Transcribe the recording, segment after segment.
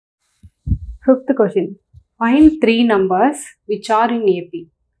Fifth question. Find three numbers which are in AP,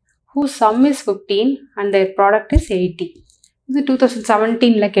 whose sum is 15 and their product is 80. This is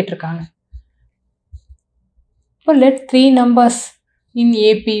 2017 கேட்டிருக்காங்க. So let three numbers in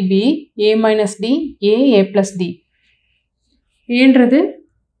AP be A minus D, A plus D. ஏன்றது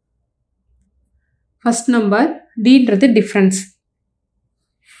first number, Dன்றது difference.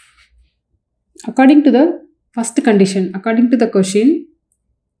 According to the first condition, according to the question,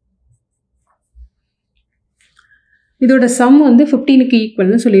 இதோட sum வந்து 15க்கு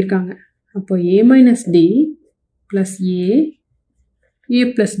ஈக்குவல்னு சொல்லியிருக்காங்க. அப்போ A minus D plus A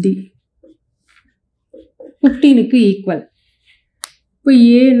plus D 15க்கு equal. இப்போ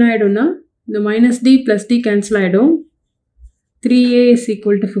A என்ன ஆயிடும்னா இந்த minus D plus D cancel ஆயிடும். 3A is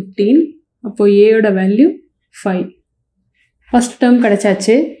equal to 15. அப்போ A ஓட வேல்யூ 5. ஃபர்ஸ்ட் டேர்ம்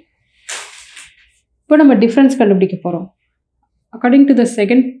கிடைச்சாச்சு. இப்போ நம்ம டிஃபரன்ஸ் கண்டுபிடிக்க போகிறோம். According to the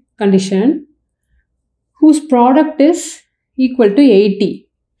second condition, whose product is equal to 80.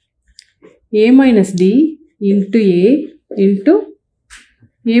 A minus D into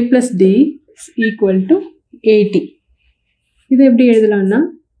A plus D is equal to 80. இது எப்படி எழுதலாம்னா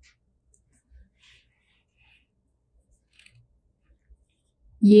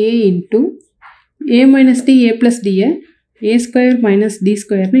A into A minus D A plus D A square minus D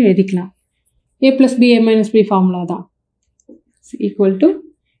square னு எழுதிக்கலாம். A plus B A minus B formula தான். equal to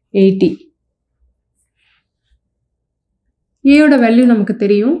 80. A ஓட value நமக்கு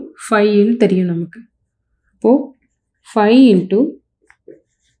தெரியும் 5 ன்னு தெரியும் நமக்கு. அப்போ 5 into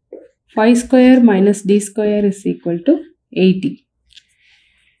 5 square minus D square is equal to 80.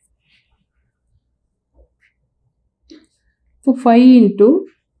 So 5 into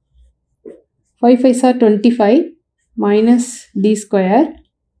 5 5s are 25 minus D square.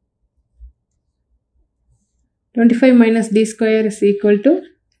 25 minus D square is equal to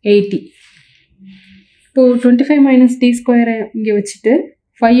 80. இப்போ 25 minus D square இங்கே வச்சுட்டு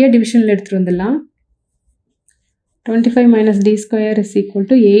 5 டிவிஷனில் எடுத்துகிட்டு வந்துடலாம். 25 minus D square is equal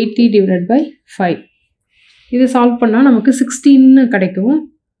to 80 divided by 5. இது solve பண்ணால் நமக்கு 16 கிடைக்கும்.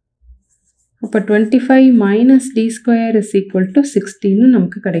 அப்போ 25 minus D square is equal to 16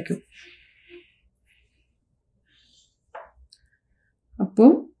 நமக்கு கிடைக்கும்.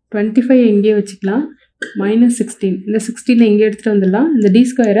 அப்போது 25 எங்கே வச்சுக்கலாம், minus 16. இந்த 16 எங்கே எடுத்துகிட்டு வந்துடலாம், இந்த D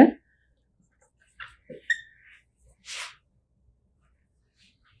square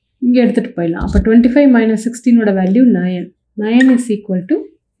இங்கே எடுத்துகிட்டு போயிடலாம். அப்போ 25 minus 16 ஓட value 9. 9 is equal to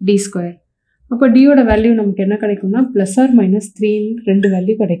D square. அப்போ D ஓட வேல்யூ நமக்கு என்ன கிடைக்கும்னா ப்ளஸ் ஆர் மைனஸ் 3 ரெண்டு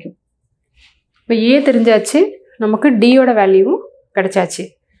வேல்யூ கிடைக்கும். இப்போ A தெரிஞ்சாச்சு, நமக்கு D ஓட வேல்யூவும் கிடைச்சாச்சு.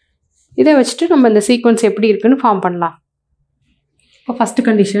 இதை வச்சுட்டு நம்ம இந்த சீக்வன்ஸ் எப்படி இருக்குன்னு ஃபார்ம் பண்ணலாம். இப்போ first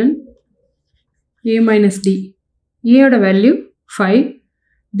condition A minus D. A ஓட வேல்யூ 5,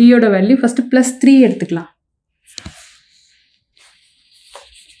 D ஓட வேல்யூ ஃபஸ்ட்டு ப்ளஸ் 3 எடுத்துக்கலாம்.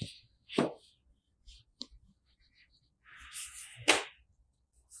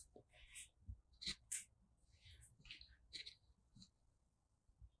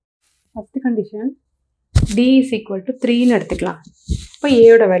 First condition D is equal to 3ன்னு எடுத்துக்கலாம். இப்போ A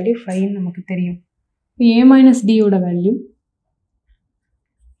ஓட வேல்யூ 5 நமக்கு தெரியும். இப்போ A minus D ஓட வேல்யூ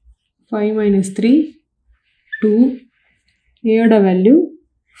 5 minus 3 2. A ஓட வேல்யூ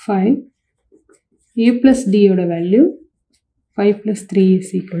 5. A plus D ஓட value 5 plus 3 is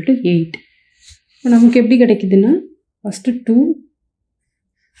equal to 8. இப்போ நமக்கு எப்படி கிடைக்குதுன்னா ஃபஸ்ட்டு 2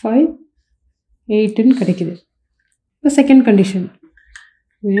 5 8ன்னு கிடைக்குது. இப்போ second condition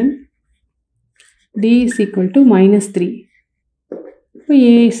D is equal to minus 3. இப்போ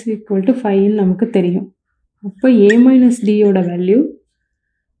A is equal to 5 நமக்கு தெரியும். அப்போ A minus D ஓட value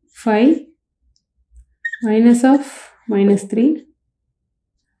 5 minus of minus 3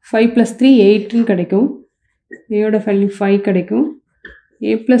 5 plus 3 8ன்னு கிடைக்கும். A ஓட வேல்யூ 5 கிடைக்கும்.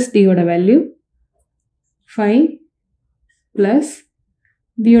 A plus D ஓட வேல்யூ 5 plus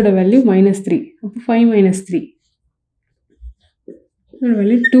D ஓட வேல்யூ minus 3. அப்போ 5 minus 3 இதோட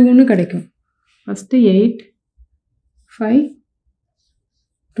வேல்யூ 2ன்னு கிடைக்கும். ஃபஸ்ட்டு 8 5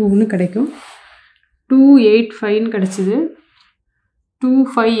 2ன்னு கிடைக்கும். 2 8 5ன்னு கிடச்சிது. 2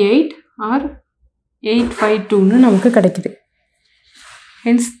 5 8 ஆர் 8 5 2ன்னு நமக்கு கிடைக்குது.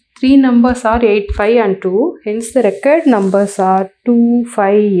 Hence 3 numbers are 8 5 and 2. Hence the required numbers are 2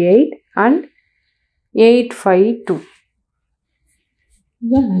 5 8 and 8 5 2.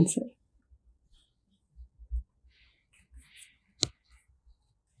 The answer.